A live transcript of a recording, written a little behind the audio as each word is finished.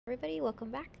everybody, welcome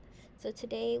back. So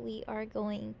today we are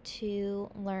going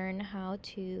to learn how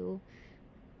to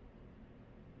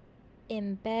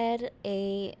embed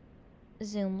a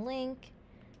Zoom link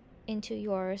into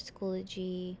your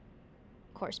Schoology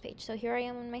course page. So here I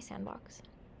am in my sandbox.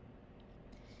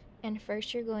 And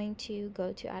first you're going to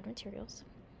go to Add Materials.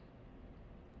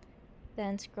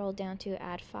 Then scroll down to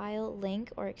Add File,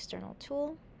 Link, or External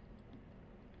Tool.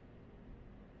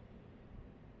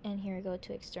 And here go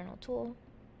to External Tool.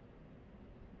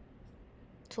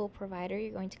 Tool Provider,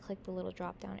 you're going to click the little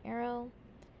drop down arrow,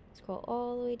 scroll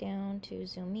all the way down to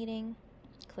Zoom Meeting,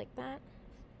 click that.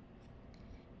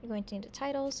 You're going to need a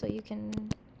title, so you can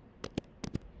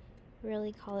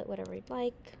really call it whatever you'd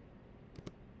like.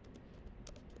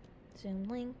 Zoom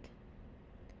Link,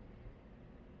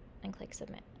 and click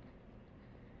Submit.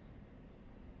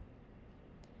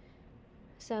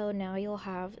 So now you'll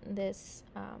have this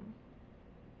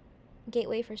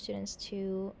gateway for students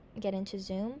to get into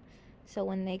Zoom. So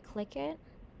when they click it,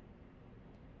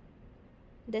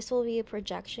 this will be a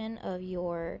projection of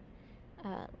your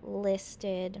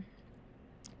listed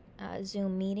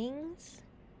Zoom meetings.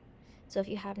 So if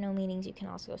you have no meetings, you can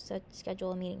also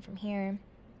schedule a meeting from here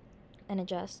and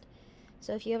adjust.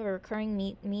 So if you have a recurring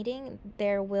meeting,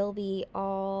 there will be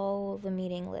all the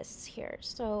meeting lists here.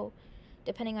 So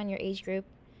depending on your age group,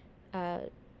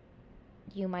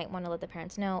 you might want to let the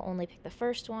parents know, only pick the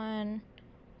first one,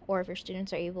 or if your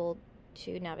students are able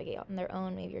to navigate on their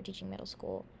own, maybe you're teaching middle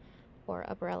school or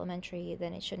upper elementary,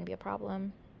 then it shouldn't be a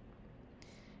problem.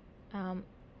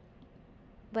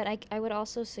 But I would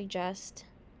also suggest,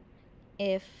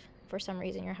 if for some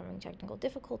reason you're having technical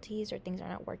difficulties or things are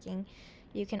not working,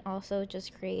 you can also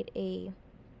just create a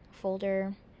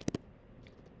folder,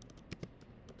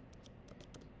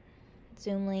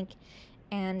 Zoom link,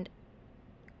 and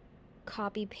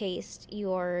copy paste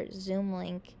your Zoom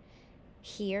link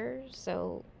here.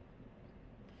 So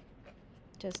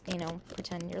just,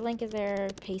 pretend your link is there,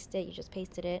 paste it, you just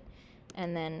pasted it,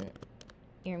 and then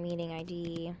your meeting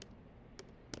ID,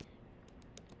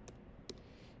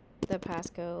 the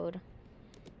passcode,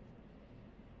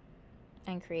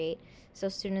 and create. So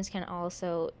students can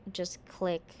also just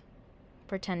click,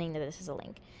 pretending that this is a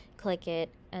link, click it,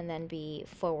 and then be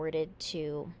forwarded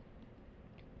to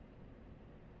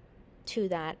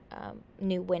that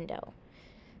new window.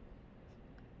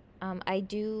 I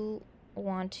do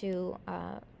want to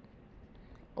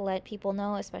let people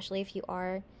know, especially if you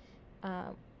are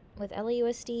with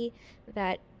LAUSD,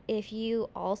 that if you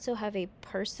also have a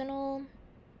personal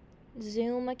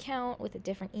Zoom account with a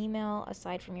different email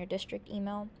aside from your district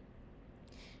email,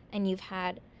 and you've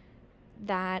had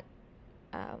that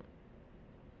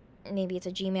maybe it's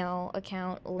a Gmail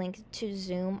account linked to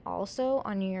Zoom also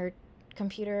on your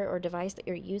computer or device that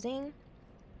you're using,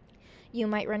 you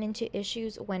might run into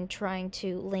issues when trying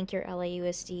to link your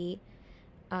LAUSD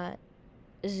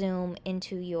Zoom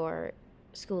into your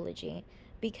Schoology,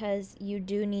 because you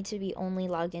do need to be only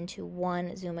logged into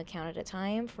one Zoom account at a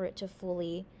time for it to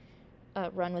fully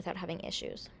run without having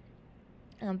issues.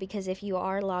 Because if you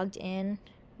are logged in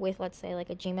with, let's say, like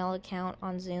a Gmail account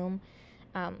on Zoom,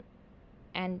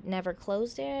 and never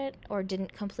closed it or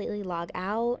didn't completely log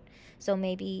out, so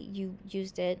maybe you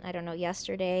used it, I don't know,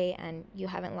 yesterday, and you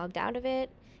haven't logged out of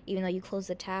it, even though you closed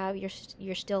the tab,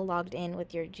 you're still logged in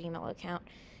with your Gmail account.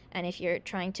 And if you're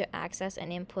trying to access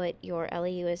and input your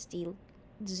LAUSD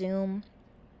Zoom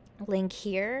link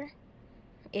here,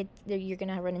 you're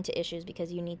gonna run into issues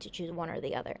because you need to choose one or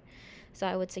the other. So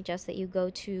I would suggest that you go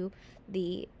to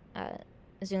the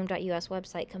zoom.us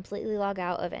website, completely log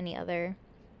out of any other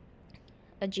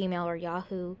a Gmail or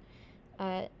Yahoo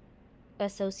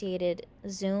associated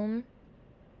Zoom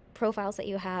profiles that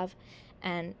you have,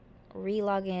 and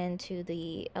re-log in to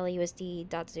the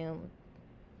lausd.zoom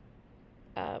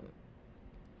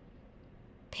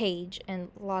page and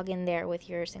log in there with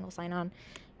your single sign-on,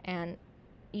 and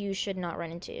you should not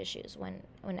run into issues when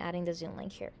adding the Zoom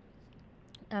link here.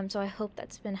 So I hope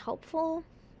that's been helpful,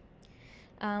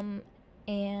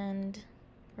 and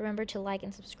remember to like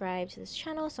and subscribe to this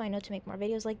channel so I know to make more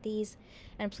videos like these.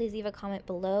 And please leave a comment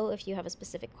below if you have a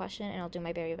specific question, and I'll do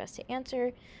my very best to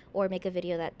answer, or make a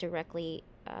video that directly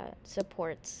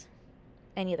supports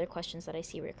any other questions that I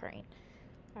see recurring.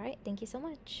 Alright, thank you so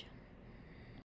much.